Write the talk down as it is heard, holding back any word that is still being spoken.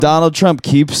Donald Trump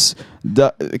keeps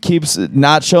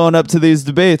not showing up to these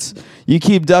debates. You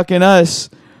keep ducking us.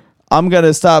 I'm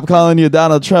gonna stop calling you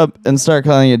Donald Trump and start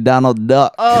calling you Donald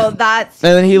Duck. Oh, that's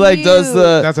and then he like does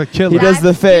the. That's a killer. He does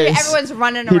the face. Everyone's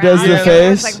running around. He does the face.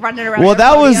 Everyone's like running around. Well,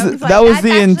 that was that's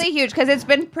the actually huge because it's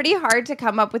been pretty hard to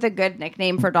come up with a good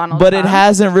nickname for Donald. But Trump. it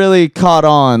hasn't really caught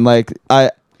on. Like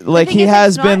he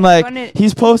has been like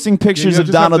he's posting pictures of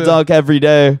Donald Duck every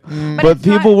day, but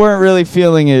people weren't really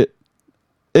feeling it.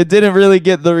 It didn't really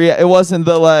get it wasn't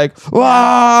the like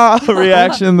wah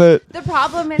reaction that the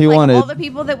problem is he like wanted. All the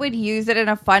people that would use it in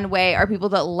a fun way are people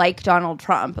that like Donald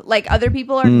Trump. Like other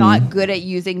people are not good at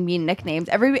using mean nicknames.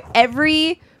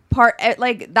 Every part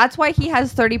like that's why he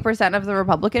has 30% of the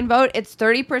Republican vote. It's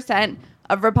 30%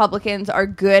 of Republicans are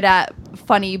good at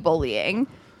funny bullying.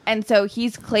 And so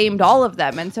he's claimed all of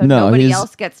them, and so nobody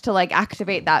else gets to like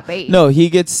activate that base. No, he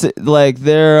gets like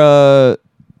they're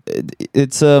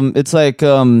it's like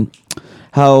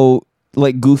how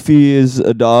like Goofy is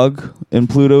a dog and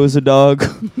Pluto is a dog,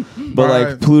 but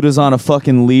like Pluto's on a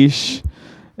fucking leash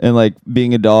and like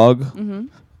being a dog,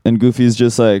 and Goofy's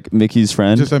just like Mickey's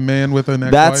friend, just a man with an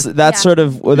ex-wife. That's sort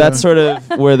of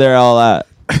where they're all at.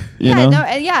 You know?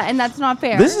 And that's not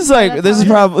fair. This is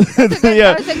probably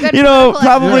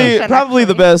probably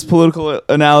the best political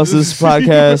analysis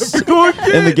podcast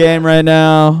in the game right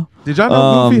now. Did y'all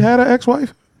know Goofy had an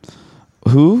ex-wife?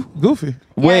 Who? Goofy.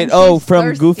 Wait, from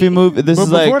thirsty. Goofy movie. This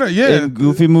is like in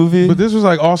Goofy movie. But this was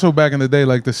like also back in the day,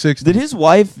 like the 60s. Did his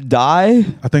wife die?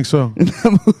 I think so. Is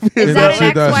that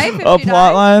an ex-wife? A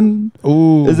plot line?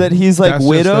 Ooh, is that he's like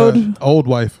widowed? Old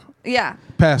wife. Yeah.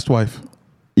 Past wife.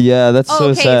 Yeah, that's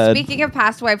so sad. Speaking of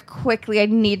past wife, quickly, I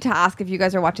need to ask if you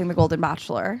guys are watching The Golden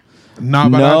Bachelor.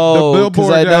 No,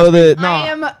 because I know that. I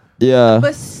am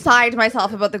beside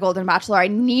myself about The Golden Bachelor. I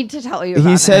need to tell you about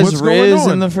He it. says Riz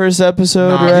in the first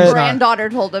episode, right? His granddaughter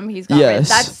told him he's got Riz.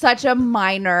 That's such a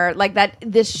minor, like that.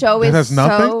 This show is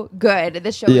so good.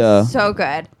 This show is so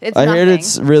good. I heard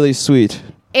it's really sweet.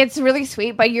 It's really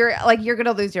sweet, but you're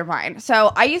gonna lose your mind.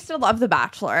 So I used to love The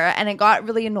Bachelor, and it got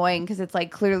really annoying because it's like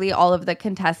clearly all of the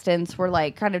contestants were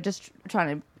like kind of just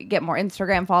trying to get more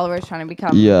Instagram followers, trying to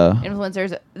become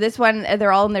influencers. This one,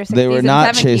 they're all in their 60s. They were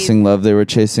not 70s. Chasing love; they were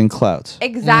chasing clout.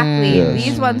 Exactly.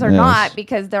 These ones are not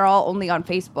because they're all only on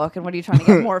Facebook. And what are you trying to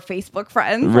get more Facebook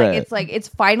friends? Right. Like it's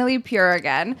finally pure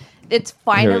again. It's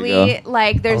finally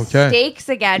like there's stakes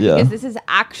again because this is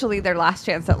actually their last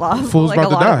chance at love. Fool's like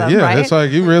about to die. Them, right? It's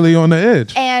like you really on the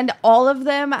edge. And all of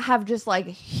them have just like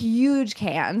huge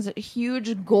cans,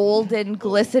 huge golden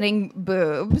glistening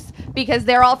boobs because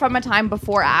they're all from a time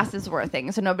before asses were a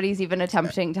thing. So nobody's even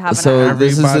attempting to have an ass. So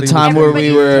this is the time where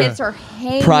we were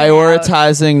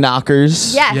prioritizing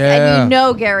knockers. Yes, and you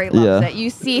know Gary loves it. You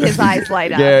see his eyes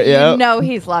light up. You know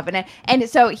he's loving it. And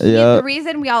so the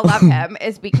reason we all love him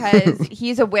is because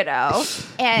he's a widow,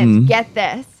 and get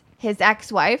this, his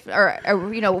ex-wife or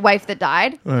wife that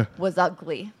died was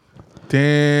ugly.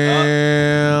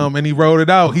 Damn, and he wrote it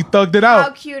out. He thugged it out.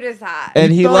 How cute is that?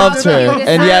 And he loved her,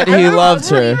 and yet he loved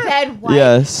her. Dead white.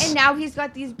 Yes. And now he's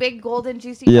got these big golden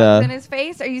juicy nuts in his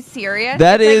face. Are you serious?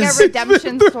 It's like a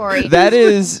redemption story. That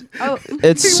is.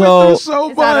 It's is so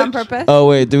that on purpose? Oh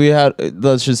wait, do we have?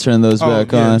 Let's just turn those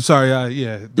back on. Sorry,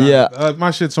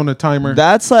 my shit's on the timer.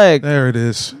 That's like there it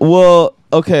is. Well,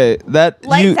 okay, that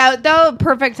lights out though.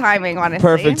 Perfect timing, honestly.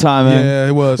 Perfect timing. Yeah,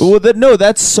 it was. Well,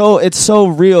 that's so. It's so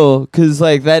real because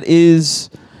like that is.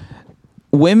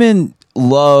 Women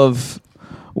love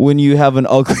when you have an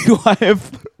ugly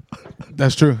wife.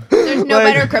 That's true. There's no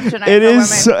better kryptonite. It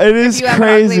is. It is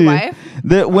crazy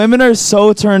that women are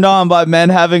so turned on by men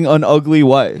having an ugly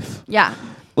wife. Yeah.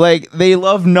 Like they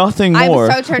love nothing more.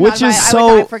 I'm so turned which on is by so.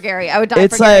 I would die for Gary. I would die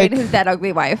for Gary and his dead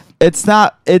ugly wife. It's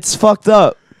not. It's fucked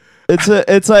up.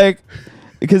 It's like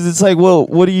because it's like, well,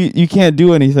 what do you can't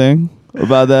do anything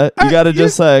about that. You gotta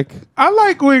just like. I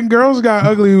like when girls got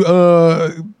ugly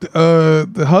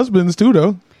the husbands too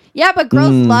though. Yeah, but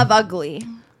girls love ugly.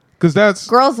 Because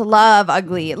girls love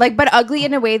ugly, like, but ugly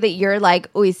in a way that you're like,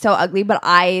 oh, he's so ugly, but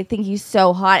I think he's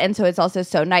so hot, and so it's also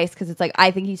so nice because it's like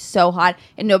I think he's so hot,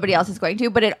 and nobody else is going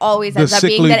to. But it always ends up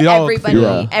being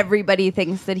that everybody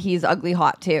thinks that he's ugly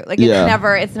hot too. Like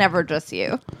it's never just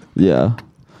you. Yeah,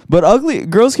 but ugly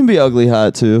girls can be ugly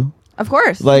hot too. Of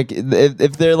course, like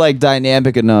if they're like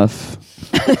dynamic enough.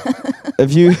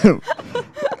 If you.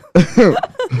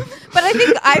 But I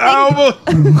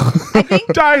think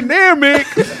dynamic.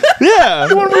 Yeah.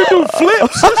 You want me to do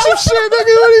flips or some shit?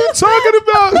 Nigga, what are you talking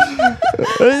about?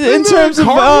 In terms of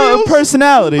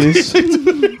personalities.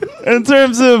 In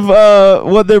terms of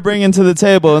what they're bringing to the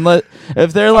table, and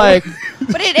if they're like.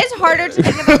 But it is harder to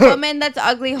think of a woman that's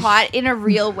ugly hot in a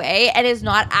real way and is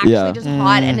not actually just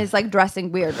hot and is like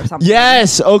dressing weird or something.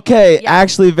 Yes. Okay. Yeah.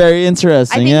 Actually, very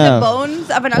interesting. I think yeah. the bones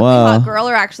of an ugly hot girl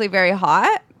are actually very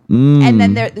hot, and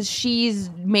then she's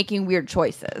making weird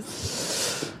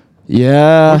choices.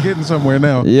 Yeah. We're getting somewhere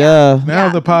now. Yeah. Now Yeah.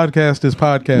 the podcast is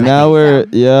podcast. Now we're. so.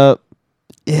 Yep.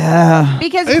 Yeah.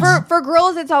 Because for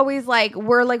girls, it's always like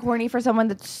we're like horny for someone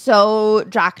that's so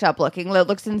jacked up looking, that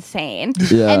looks insane.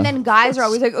 Yeah. And then guys are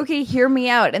always like, okay, hear me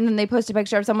out. And then they post a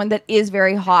picture of someone that is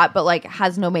very hot, but like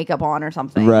has no makeup on or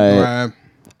something. Right.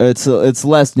 It's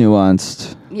less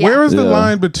nuanced. Yeah. Where is the Yeah.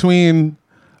 line between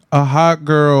a hot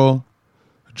girl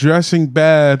dressing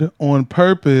bad on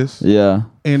purpose Yeah.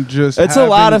 and just It's a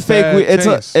lot of fake.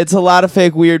 It's a lot of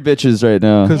fake weird bitches right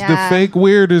now. because Yeah. the fake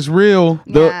weird is real.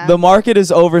 Yeah. The market is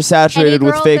oversaturated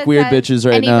with girl fake that weird says- bitches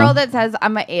right any now. girl that says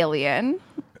I'm an alien,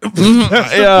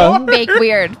 yeah. fake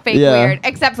weird, Yeah. weird.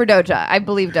 Except for Doja, I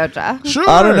believe Doja. Sure,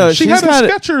 I don't know, She she's had a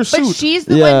kinda- Skechers But suit. she's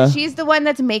the Yeah. one. She's the one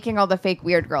that's making all the fake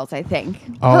weird girls. I think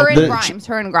Oh, her and the- Grimes.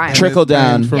 Her and Grimes. Trickle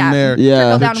down. And from Yeah. there. Yeah.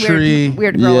 Trickle The down tree.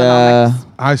 weird girl Yeah. economics.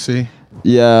 I see.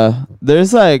 Yeah.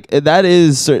 There's like that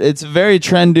is. It's a very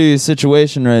trendy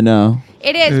situation right now.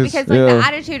 It is Is- because like yeah. the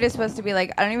attitude is supposed to be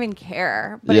like I don't even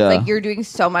care, but Yeah. it's like you're doing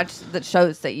so much that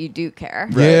shows that you do care.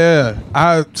 Right.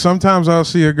 Yeah, sometimes I'll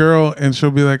see a girl and she'll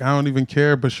be like, I don't even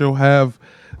care, but she'll have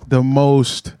the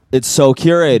most It's so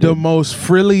curated.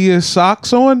 frilliest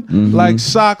socks on, Mm-hmm. like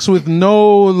socks with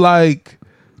no like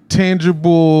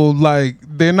tangible, like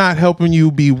they're not helping you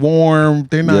be warm,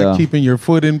 they're not Yeah. keeping your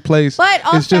foot in place. But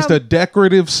it's just also- a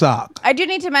decorative sock. I do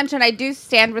need to mention I do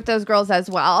stand with those girls as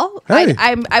well. Hey.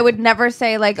 I would never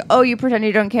say like, oh, you pretend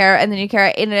you don't care and then you care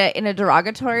in a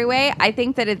derogatory way. I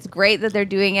think that it's great that they're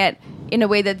doing it in a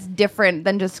way that's different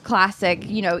than just classic,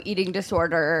 eating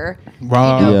disorder,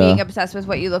 Wow. Yeah. being obsessed with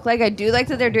what you look like. I do like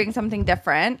that they're doing something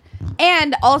different.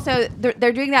 And also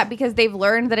they're doing that because they've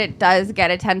learned that it does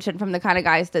get attention from the kind of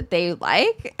guys that they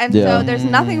like. And Yeah. so there's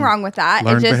nothing wrong with that.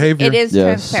 Learned behavior. It is Yes.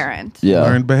 transparent. Yeah.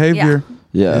 Learned behavior.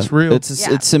 Yeah. It's real. It's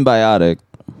Yeah. it's symbiotic.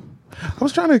 I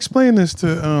was trying to explain this to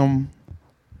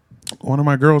one of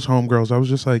my homegirls. I was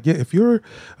just like, yeah, if you're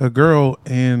a girl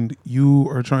and you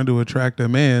are trying to attract a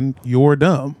man, you're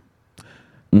dumb.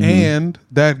 Mm-hmm. And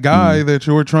that guy that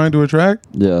you're trying to attract,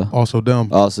 Yeah. also dumb.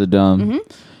 Also dumb. Mm-hmm.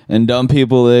 And dumb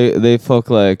people, they fuck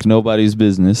like nobody's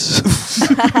business.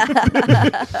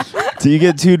 So you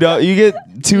get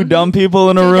two dumb people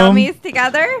in a Two room dummies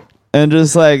together. and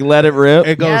just like let it rip.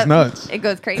 It goes Yep. nuts. It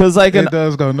goes crazy. Because like It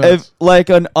does go nuts.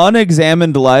 an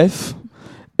unexamined life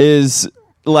is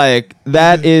like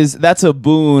that's a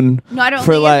boon Not only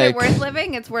for is like it worth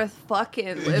living, it's worth fucking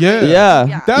living. Yeah.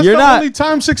 Yeah. That's You're the not- only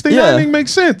time 69ing Yeah.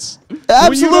 makes sense.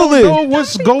 Absolutely. When you don't know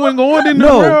what's going on in the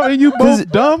No. world and you 'Cause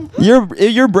both dumb,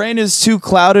 your brain is too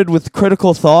clouded with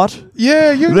critical thought.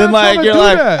 yeah, you're Then not like trying to you're do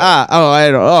like that.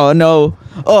 I don't no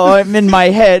I'm in my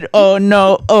head oh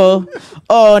no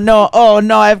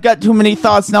I've got too many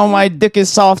thoughts now my dick is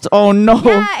soft oh no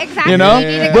Yeah, exactly. you know You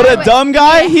need to but go a with- dumb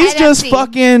guy yeah, he's head just empty.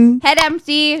 fucking Head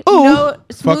empty, Ooh. no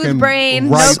smooth Fucking brain,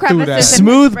 right no through crevices. that. in his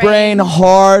smooth brain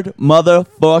hard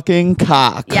motherfucking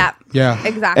cock Yeah, Yeah.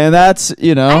 exactly. and that's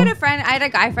I had a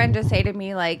guy friend just say to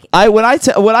me like, when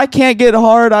I can't get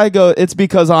hard I go it's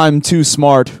because I'm too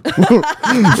smart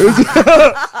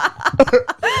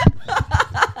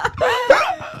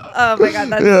oh my god,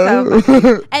 that's so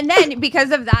funny. And then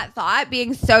because of that thought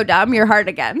being so dumb, you're hard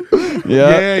again.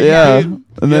 yeah and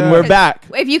then Yeah. we're back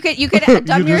If you could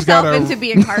dumb You just yourself gotta- into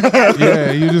being hard again.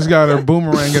 Yeah, you just got to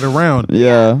boomerang it around.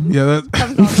 yeah Yeah, that,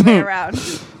 Comes all the way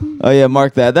around. oh yeah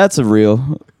mark that that's a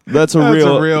real That's a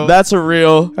real. that's a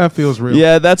real that feels real.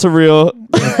 yeah that's a real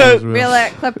That feels real. Reel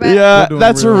it, clip it. yeah We're doing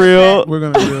that's a real. real We're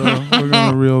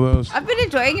gonna reel those. I've been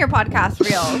enjoying your podcast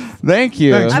reels. thank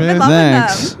you Thanks, I've been man. loving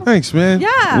Thanks. them. Thanks, man.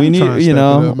 Yeah. we trying to need step it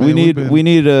up, man. we need We've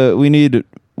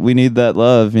we need that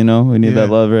love we need Yeah. that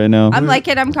love right now I'm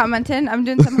liking, I'm commenting, I'm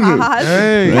doing some ha-has.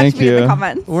 Hey. Catch Thank me in the you.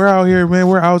 comments. We're out here, man.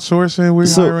 We're outsourcing. We're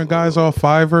So- hiring guys off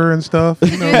Fiverr and stuff.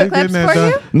 You know, do we're the clips getting that for done.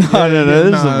 you? no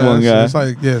this is one guy It's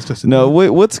like, yeah, it's just a no wait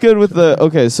what's good with the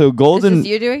okay so golden Is this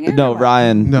you doing it? no or what?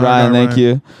 Ryan No, Ryan not thank Ryan.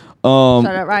 you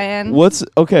Shout out Ryan. what's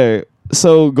okay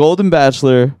so Golden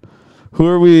Bachelor who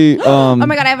are we Oh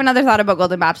my god, I have another thought about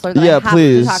Golden Bachelor that Yeah, I have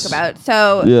please. to talk about.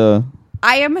 So yeah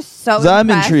I am so 'Cause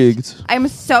I'm impressed. intrigued. I'm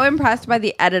so impressed by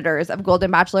the editors of Golden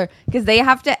Bachelor because they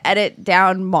have to edit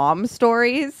down mom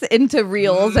stories into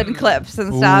reels and clips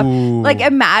and stuff. Ooh. Like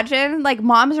imagine like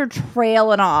moms are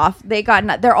trailing off.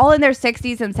 They're all in their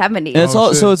 60s and 70s. and it's Oh, all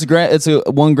shit. so it's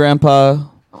one grandpa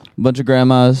bunch of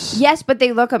grandmas. Yes, but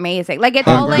they look amazing. Like it's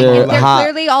Hot all like grandma. they're Hot.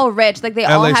 clearly all rich. Like they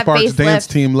all LA have Sparks dance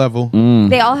facelifts. team level.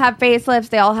 They all have facelifts.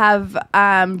 They all have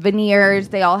veneers.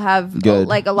 They all have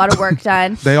like a lot of work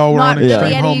done. They all were Not on really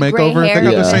Extreme any Home gray Makeover. hair. They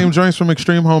got the Yeah. same joints from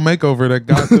Extreme Home Makeover that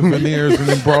got the veneers and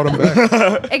then brought them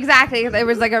back. Exactly. There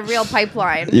was like a real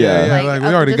pipeline. Yeah. Like, we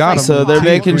already got them. So they're Team,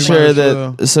 making we sure might as that.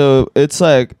 well. So it's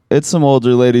like it's some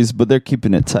older ladies, but they're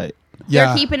keeping it tight.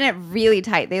 They're keeping it really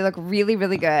tight. They look really,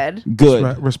 really good.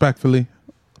 Good. Respectfully.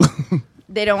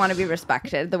 They don't want to be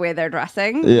respected the way they're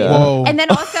dressing. Yeah. Whoa. And then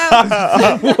also,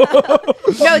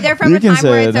 no, they're from You a can time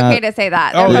where say it's it, okay not- to say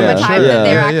that. Oh, They're yeah, from a time sure. that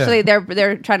they're Yeah, yeah. actually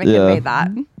they're trying to Yeah. convey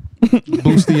that.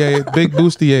 Bustier, big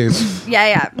bustiers.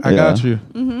 Yeah. I got you.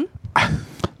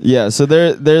 Yeah, so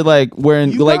they're like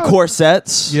wearing You like got-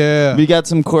 corsets. Yeah. We got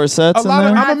some corsets in lot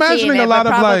of- there. I'm imagining a lot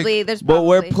of, like- there's But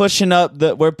we're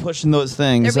probably- pushing those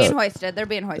things. They're being up. hoisted. They're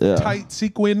being hoisted. Yeah. Tight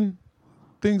sequin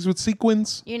things with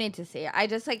sequins. You need to see it. I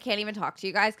just like can't even talk to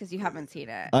you guys because you haven't seen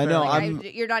it. I know, Like, I'm-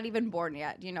 you're not even born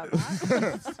yet. Do you know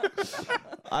that?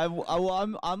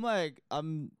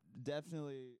 I'm definitely.